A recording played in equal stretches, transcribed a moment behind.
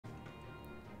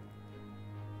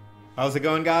How's it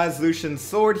going, guys? Lucian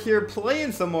Sword here,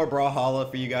 playing some more Brawlhalla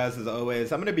for you guys as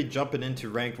always. I'm going to be jumping into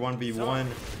ranked 1v1,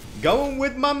 going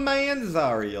with my man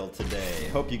Zariel today.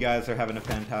 Hope you guys are having a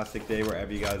fantastic day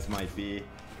wherever you guys might be.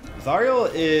 Zariel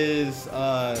is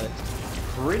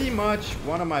pretty much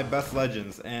one of my best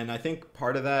legends, and I think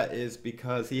part of that is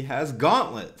because he has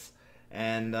gauntlets.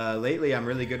 And lately I'm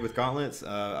really good with gauntlets.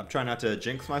 I'm trying not to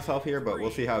jinx myself here, but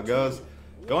we'll see how it goes.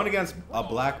 Going against a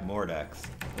Black Mordex.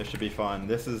 This should be fun.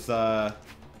 This is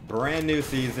brand new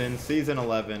season, season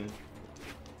 11.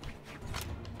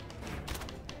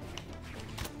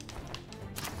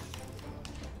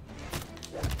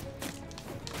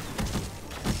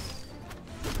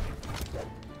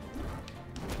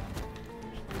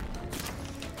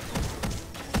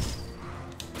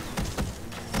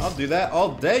 I'll do that all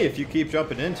day if you keep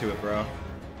jumping into it, bro.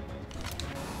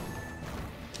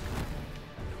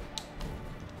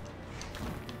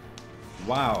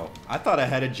 Wow, I thought I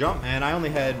had a jump, man. I only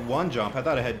had one jump. I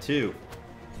thought I had two.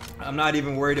 I'm not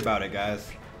even worried about it,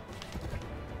 guys.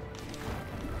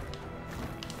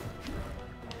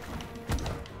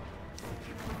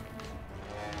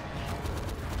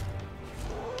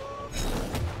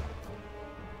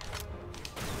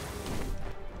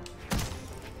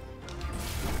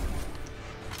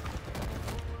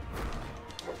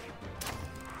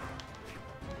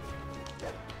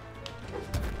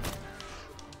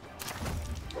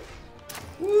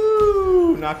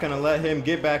 Not gonna let him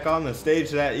get back on the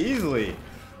stage that easily.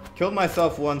 Killed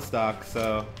myself one stock,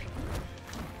 so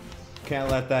can't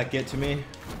let that get to me.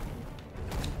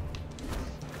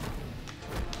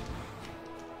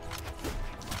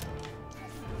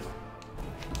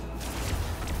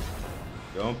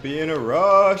 Don't be in a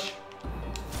rush.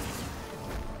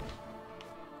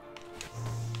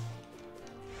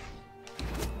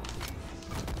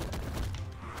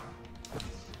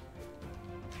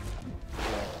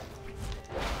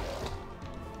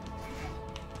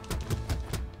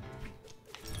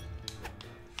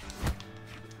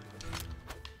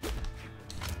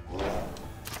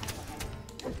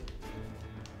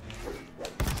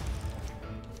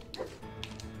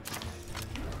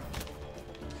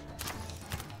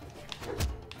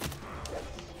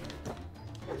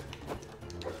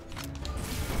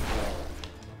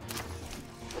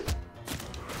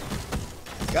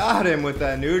 Got him with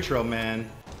that neutral, man.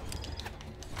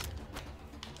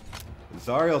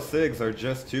 Zariel SIGs are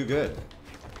just too good.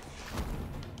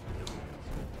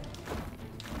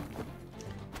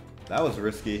 That was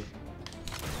risky.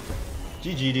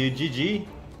 GG, dude. GG.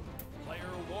 Player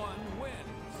one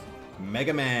wins.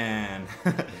 Mega Man.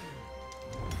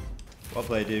 Well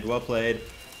played, dude. Well played.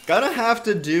 Gonna have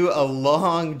to do a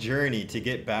long journey to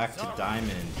get back to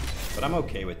Diamond, but I'm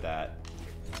okay with that.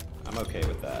 I'm okay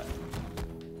with that.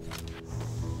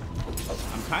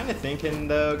 I'm kind of thinking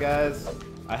though, guys,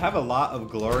 I have a lot of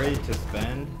glory to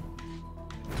spend.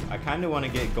 I kind of want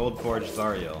to get Gold Forge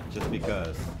Zariel just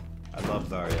because I love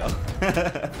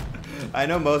Zariel. I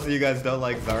know most of you guys don't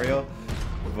like Zariel,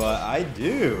 but I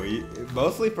do.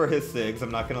 Mostly for his SIGs,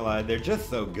 I'm not gonna lie. They're just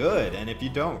so good, and if you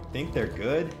don't think they're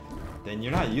good, then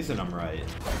you're not using them right.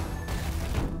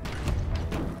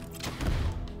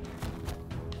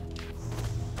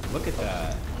 Look at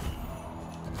that.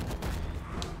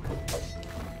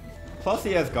 Plus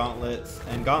he has gauntlets,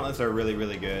 and gauntlets are really,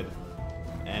 really good.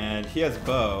 And he has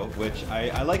bow, which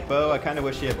I like bow. I kind of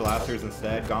wish he had blasters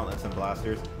instead, gauntlets and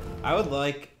blasters. I would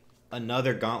like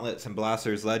another gauntlets and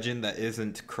blasters legend that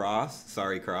isn't Cross.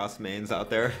 Sorry, Cross mains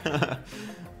out there.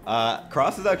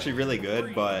 Cross is actually really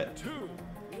good, but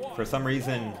for some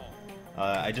reason,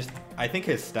 I think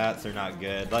his stats are not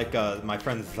good. Like my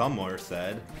friend Zumwar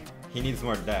said, he needs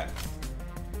more dex.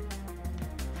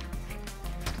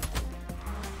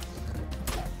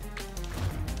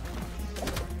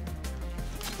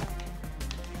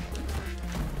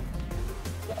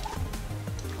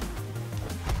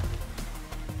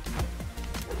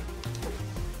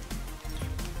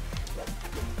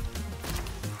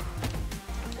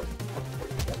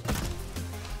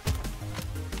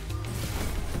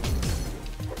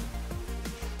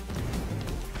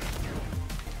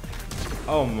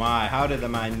 Oh my, how did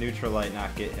my neutral light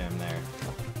not get him there?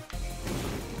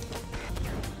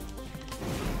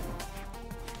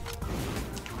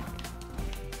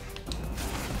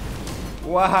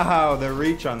 Wow, the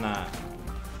reach on that.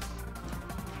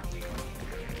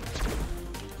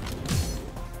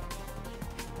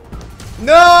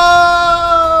 No!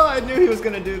 I knew he was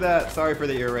gonna do that. Sorry for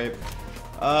the ear rape.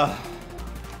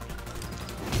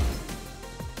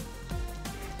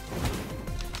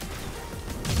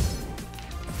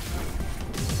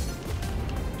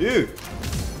 Dude.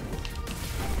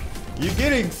 You're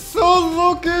getting so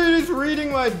lucky. He's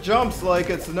reading my jumps like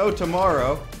it's no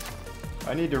tomorrow.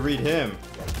 I need to read him.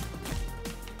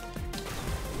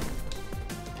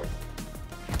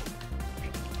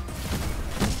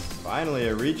 Finally,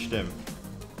 I reached him.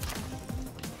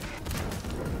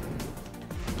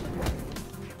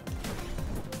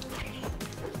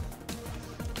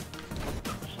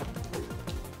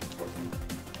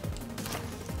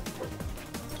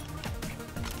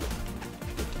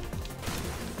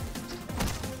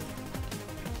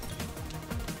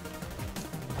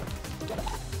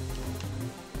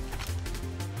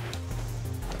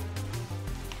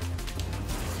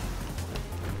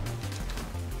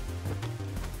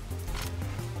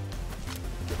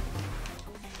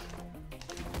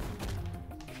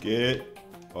 Get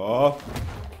off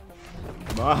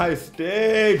my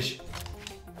stage!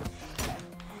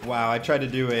 Wow, I tried to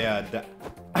do a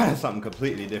something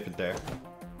completely different there.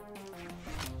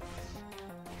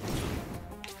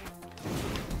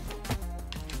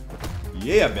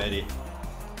 Yeah, Betty.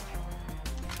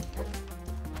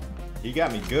 He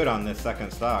got me good on this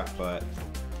second stock, but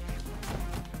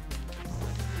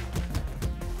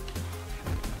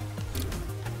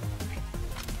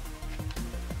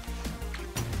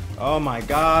oh my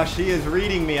gosh, he is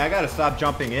reading me. I gotta stop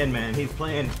jumping in, man. He's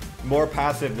playing more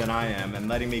passive than I am and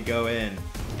letting me go in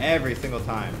every single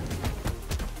time.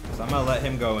 So I'm gonna let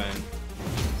him go in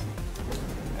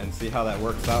and see how that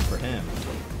works out for him.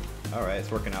 Alright, it's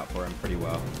working out for him pretty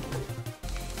well.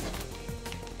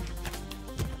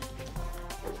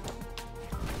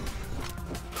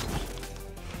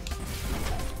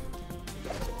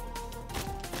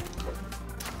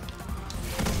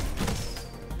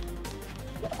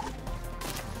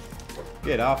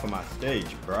 Get off of my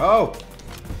stage, bro!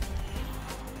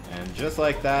 And just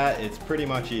like that, it's pretty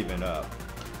much evened up.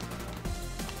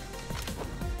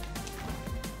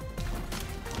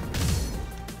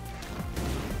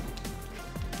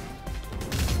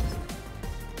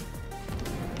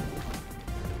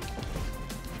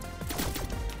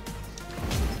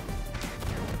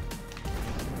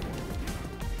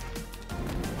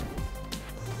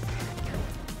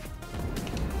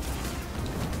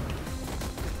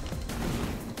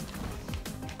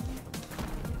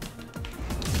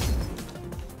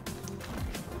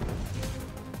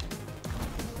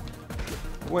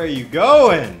 Where you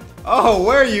going? Oh,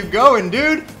 where are you going,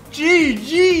 dude?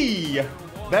 GG!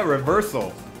 That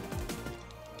reversal.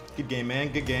 Good game, man.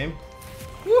 Good game.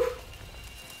 Woo!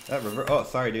 That oh,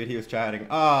 sorry, dude. He was chatting.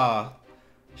 Ah,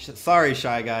 sorry,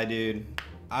 shy guy, dude.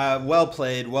 Well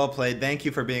played. Well played. Thank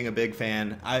you for being a big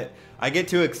fan. I get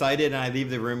too excited and I leave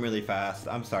the room really fast.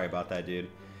 I'm sorry about that, dude.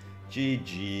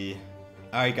 GG.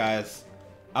 All right, guys.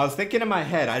 I was thinking in my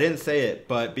head, I didn't say it,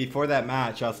 but before that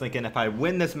match, I was thinking if I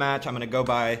win this match, I'm going to go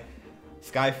buy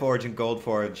Skyforge and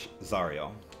Goldforge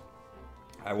Zariel.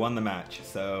 I won the match,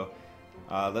 so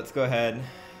let's go ahead,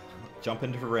 jump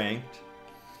into ranked.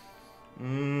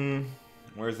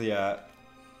 Where's he at?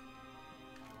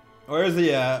 Where's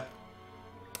he at?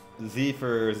 Z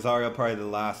for Zariel, probably the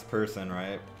last person,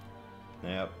 right?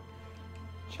 Yep.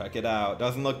 Check it out.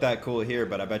 Doesn't look that cool here,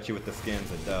 but I bet you with the skins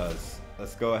it does.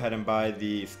 Let's go ahead and buy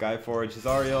the Skyforge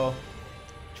Zariel,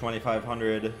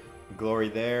 2,500 glory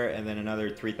there, and then another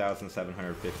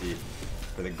 3,750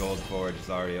 for the Goldforge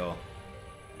Zariel.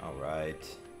 Alright.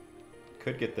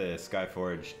 Could get the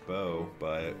Skyforged bow,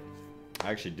 but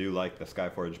I actually do like the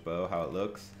Skyforged bow, how it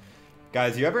looks.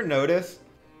 Guys, you ever notice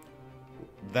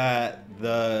that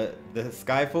the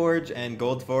Skyforge and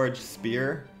Goldforge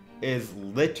spear is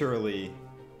literally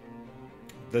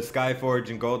the Skyforge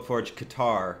and Goldforge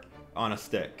guitar on a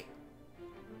stick?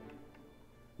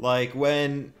 Like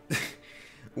when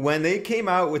when they came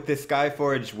out with the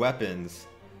Skyforge weapons,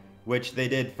 which they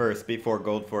did first before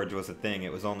Goldforge was a thing,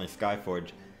 it was only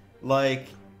Skyforge. Like,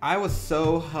 I was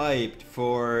so hyped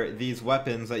for these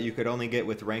weapons that you could only get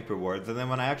with rank rewards, and then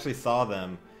when I actually saw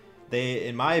them, they,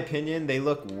 in my opinion, they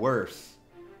look worse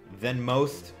than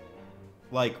most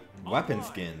like weapon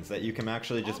skins that you can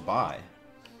actually just buy.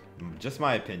 Just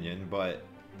my opinion, but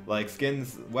like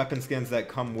skins, weapon skins that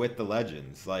come with the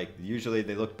legends, like usually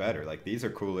they look better. Like these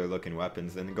are cooler looking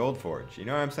weapons than Goldforge. You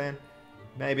know what I'm saying?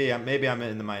 Maybe I'm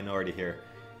in the minority here.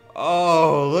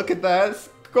 Oh, look at that!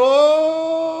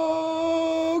 Oh,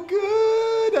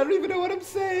 good! I don't even know what I'm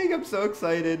saying. I'm so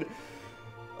excited.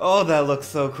 Oh, that looks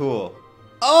so cool.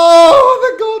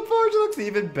 Oh, the Goldforge looks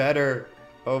even better.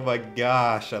 Oh my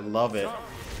gosh, I love it.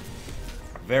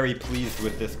 Very pleased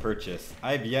with this purchase.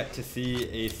 I've yet to see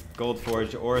a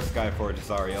Goldforge or a Skyforge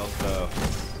Zariel, so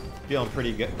feeling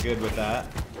pretty good with that.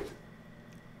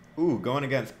 Ooh, going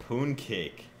against Poon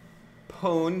Cake.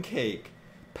 Poon Cake.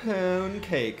 Pound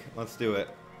cake. Let's do it.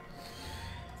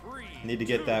 Need to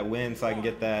get that win so I can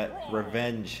get that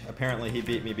revenge. Apparently he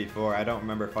beat me before. I don't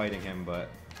remember fighting him, but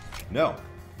no.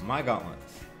 My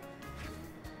gauntlets.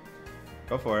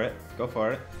 Go for it. Go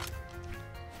for it.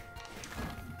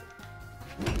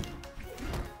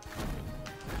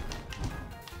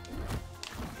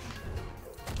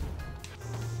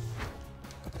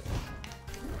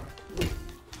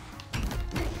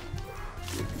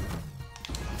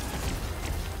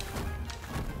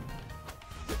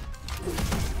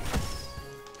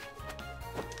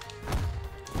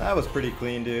 That was pretty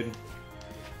clean, dude.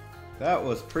 That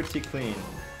was pretty clean.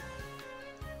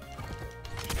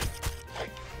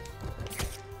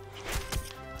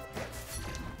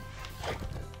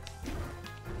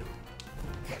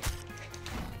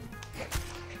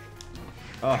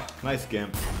 Oh, nice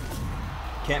gimp.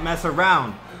 Can't mess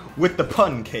around with the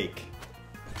pun cake.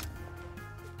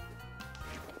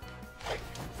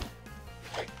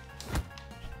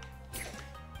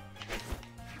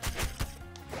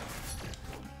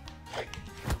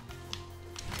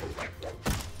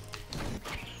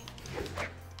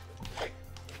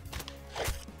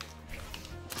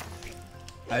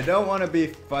 I don't want to be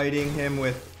fighting him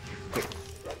with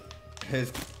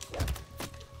his...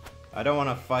 I don't want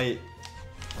to fight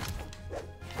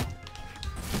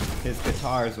his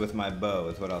guitars with my bow,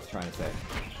 is what I was trying to say.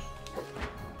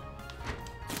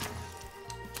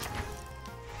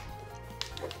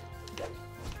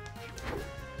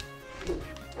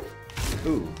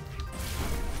 Ooh.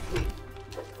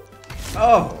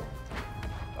 Oh!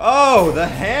 Oh, the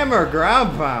hammer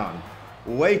ground pound!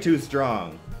 Way too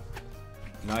strong.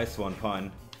 Nice one,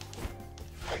 pun.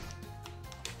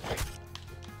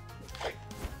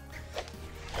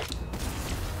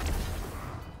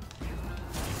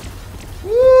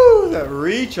 Woo! That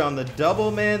reach on the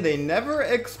double, man. They never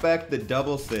expect the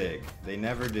double sig. They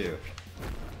never do.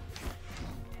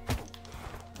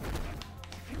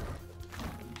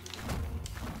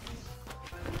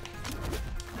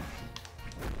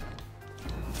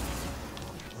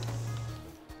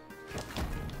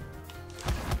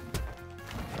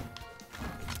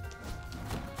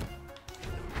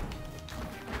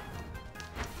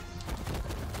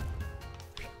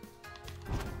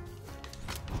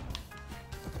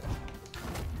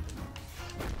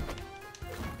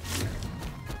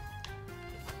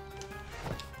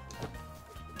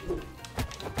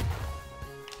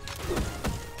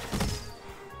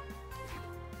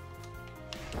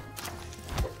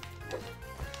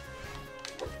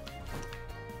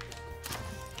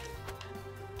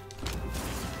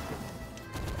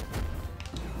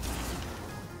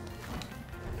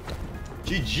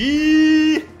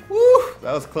 GG! Woo!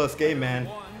 That was a close game, man.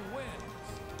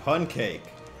 Pun cake.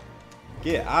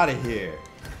 Get out of here.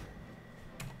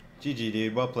 GG,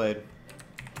 dude. Well played.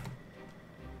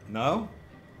 No?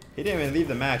 He didn't even leave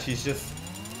the match. He's just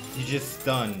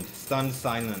stunned. Stunned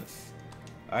silence.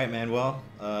 Alright, man. Well,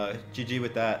 GG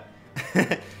with that.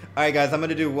 Alright, guys. I'm going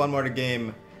to do one more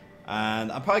game.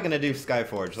 And I'm probably going to do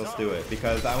Skyforge. Let's do it.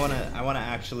 Because I wanna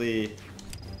actually...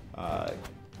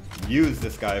 use the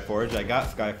Skyforge. I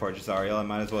got Skyforge Zariel. I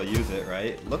might as well use it,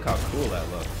 right? Look how cool that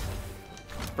looks.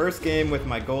 First game with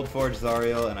my Gold Forge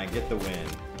Zariel, and I get the win.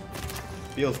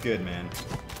 Feels good, man.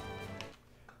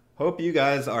 Hope you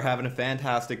guys are having a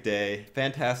fantastic day,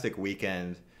 fantastic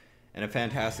weekend, and a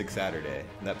fantastic Saturday.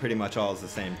 That pretty much all is the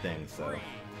same thing, so.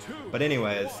 But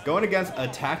anyways, going against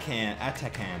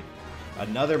Atakan,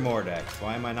 another Mordex.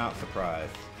 Why am I not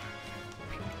surprised?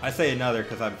 I say another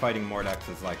because I'm fighting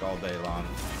Mordexes like all day long.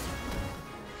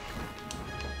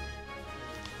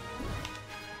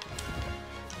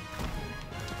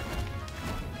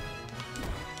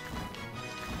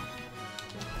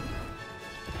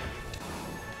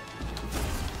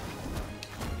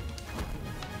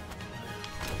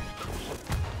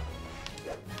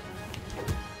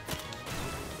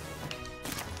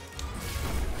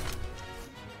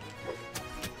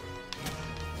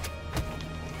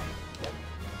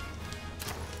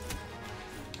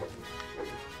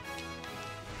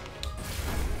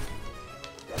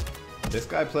 This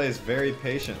guy plays very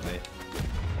patiently.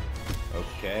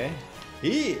 Okay.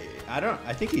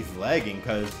 I think he's lagging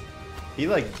because he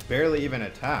like barely even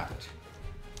attacked.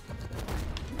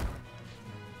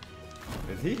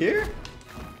 Is he here?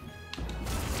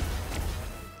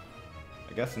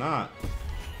 I guess not.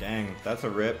 Dang, that's a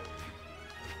rip.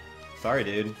 Sorry,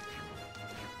 dude.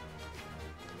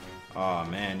 Oh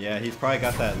man, yeah, he's probably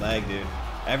got that lag, dude.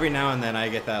 Every now and then I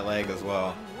get that lag as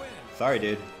well. Sorry,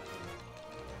 dude.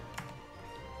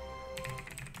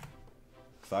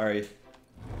 Sorry.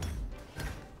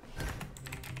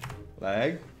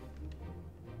 Lag?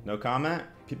 No comment?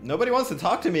 Nobody wants to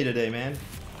talk to me today, man.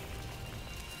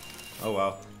 Oh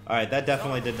well. Alright, that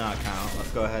definitely did not count.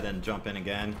 Let's go ahead and jump in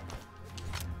again.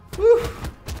 Whew.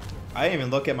 I didn't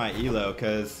even look at my elo,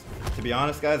 because, to be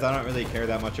honest, guys, I don't really care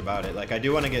that much about it. Like, I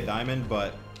do want to get diamond,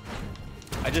 but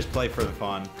I just play for the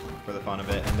fun of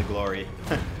it, and the glory.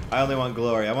 I only want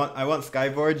glory. I want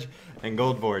Skyforge and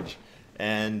Goldforge.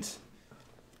 And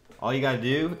all you gotta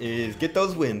do is get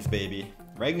those wins, baby.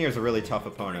 Ragnar's a really tough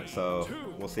opponent, so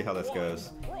we'll see how this goes.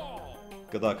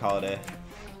 Good luck, Holiday.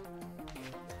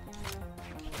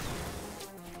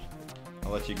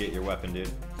 I'll let you get your weapon, dude.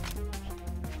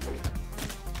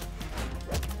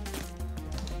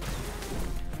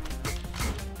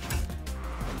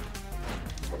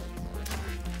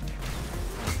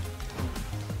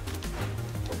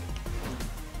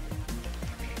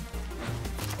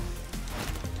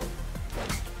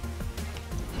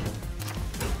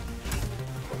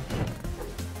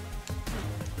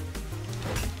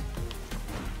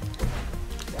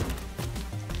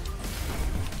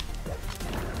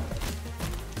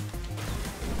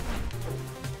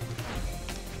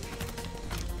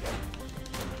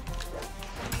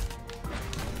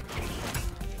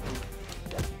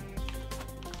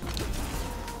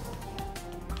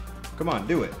 Come on,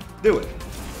 do it. Do it.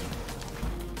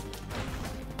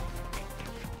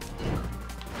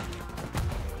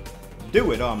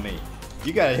 Do it on me.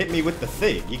 You gotta hit me with the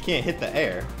SIG. You can't hit the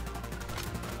air.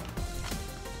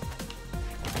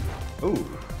 Ooh.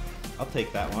 I'll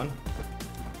take that one.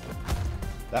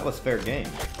 That was fair game.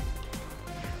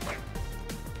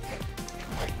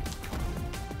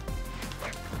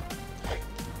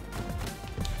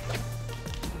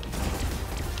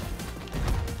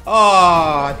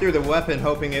 Oh, I threw the weapon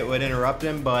hoping it would interrupt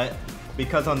him, but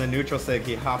because on the neutral sig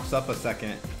he hops up a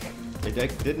second,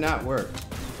 it did not work.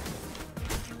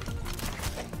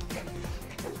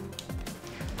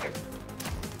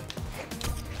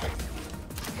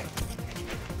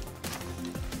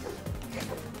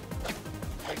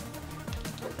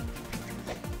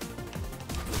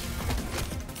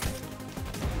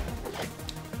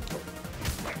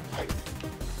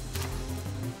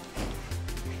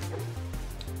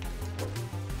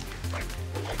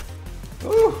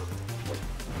 Ooh.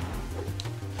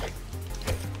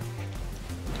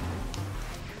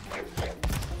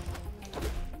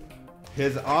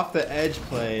 His off the edge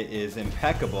play is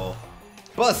impeccable,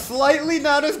 but slightly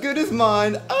not as good as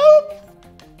mine. Oh!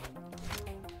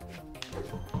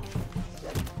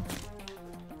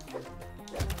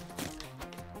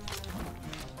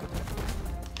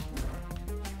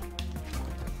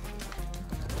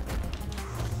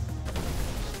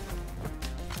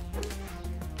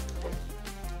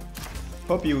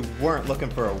 Hope you weren't looking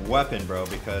for a weapon, bro,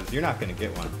 because you're not gonna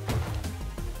get one.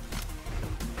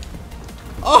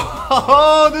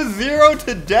 Oh, the 0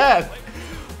 to death!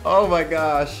 Oh my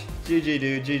gosh. GG,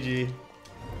 dude, GG.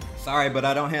 Sorry, but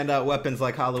I don't hand out weapons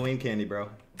like Halloween candy, bro.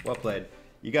 Well played.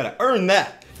 You gotta earn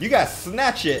that. You gotta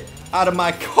snatch it out of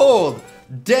my cold,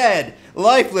 dead,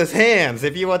 lifeless hands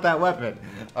if you want that weapon.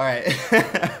 Alright.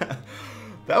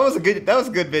 That was a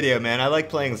good video, man. I like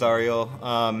playing Zariel.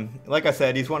 Like I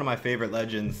said, he's one of my favorite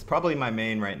legends. Probably my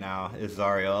main right now is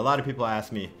Zariel. A lot of people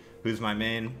ask me who's my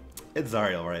main. It's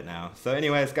Zariel right now. So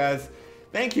anyways, guys,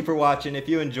 thank you for watching. If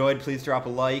you enjoyed, please drop a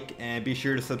like and be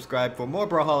sure to subscribe for more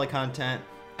Brawlhalla content.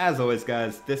 As always,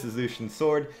 guys, this is Lucian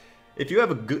Sword. If you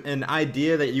have an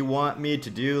idea that you want me to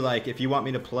do, like if you want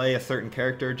me to play a certain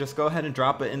character, just go ahead and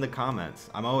drop it in the comments.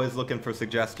 I'm always looking for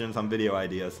suggestions on video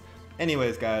ideas.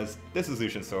 Anyways, guys, this is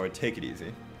Lucian Sword. Take it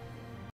easy.